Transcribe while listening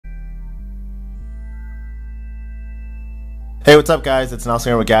Hey, what's up guys, it's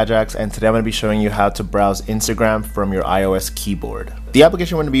Nelson here with Gadget, and today I'm going to be showing you how to browse Instagram from your iOS keyboard. The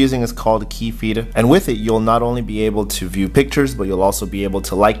application we're going to be using is called KeyFeed, and with it you'll not only be able to view pictures, but you'll also be able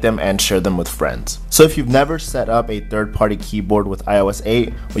to like them and share them with friends. So if you've never set up a third-party keyboard with iOS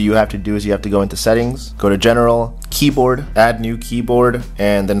 8, what you have to do is you have to go into Settings, go to General, Keyboard, add new keyboard,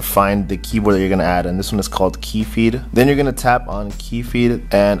 and then find the keyboard that you're going to add, and this one is called KeyFeed. Then you're going to tap on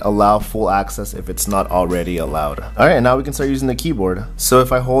KeyFeed and allow full access if it's not already allowed. Alright, and now we can start using the keyboard. So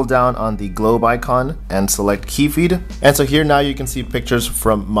if I hold down on the globe icon and select KeyFeed, and so here now you can see pictures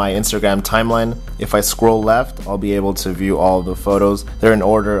from my Instagram timeline. If I scroll left, I'll be able to view all of the photos. They're in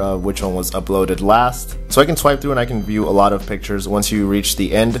order of which one was uploaded last. So I can swipe through and I can view a lot of pictures. Once you reach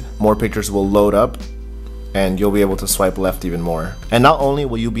the end, more pictures will load up, and you'll be able to swipe left even more. And not only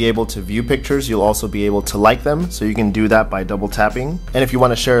will you be able to view pictures, you'll also be able to like them, so you can do that by double tapping. And if you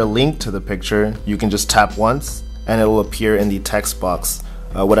want to share a link to the picture, you can just tap once and it'll appear in the text box,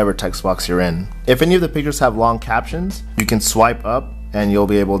 whatever text box you're in. If any of the pictures have long captions, you can swipe up and you'll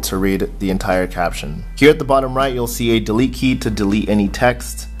be able to read the entire caption. Here at the bottom right, you'll see a delete key to delete any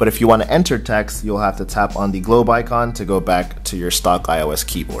text, but if you want to enter text, you'll have to tap on the globe icon to go back to your stock iOS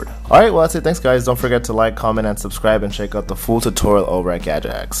keyboard. Alright, well that's it. Thanks guys. Don't forget to like, comment, and subscribe, and check out the full tutorial over at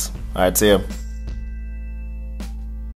Gadget. Alright, see ya.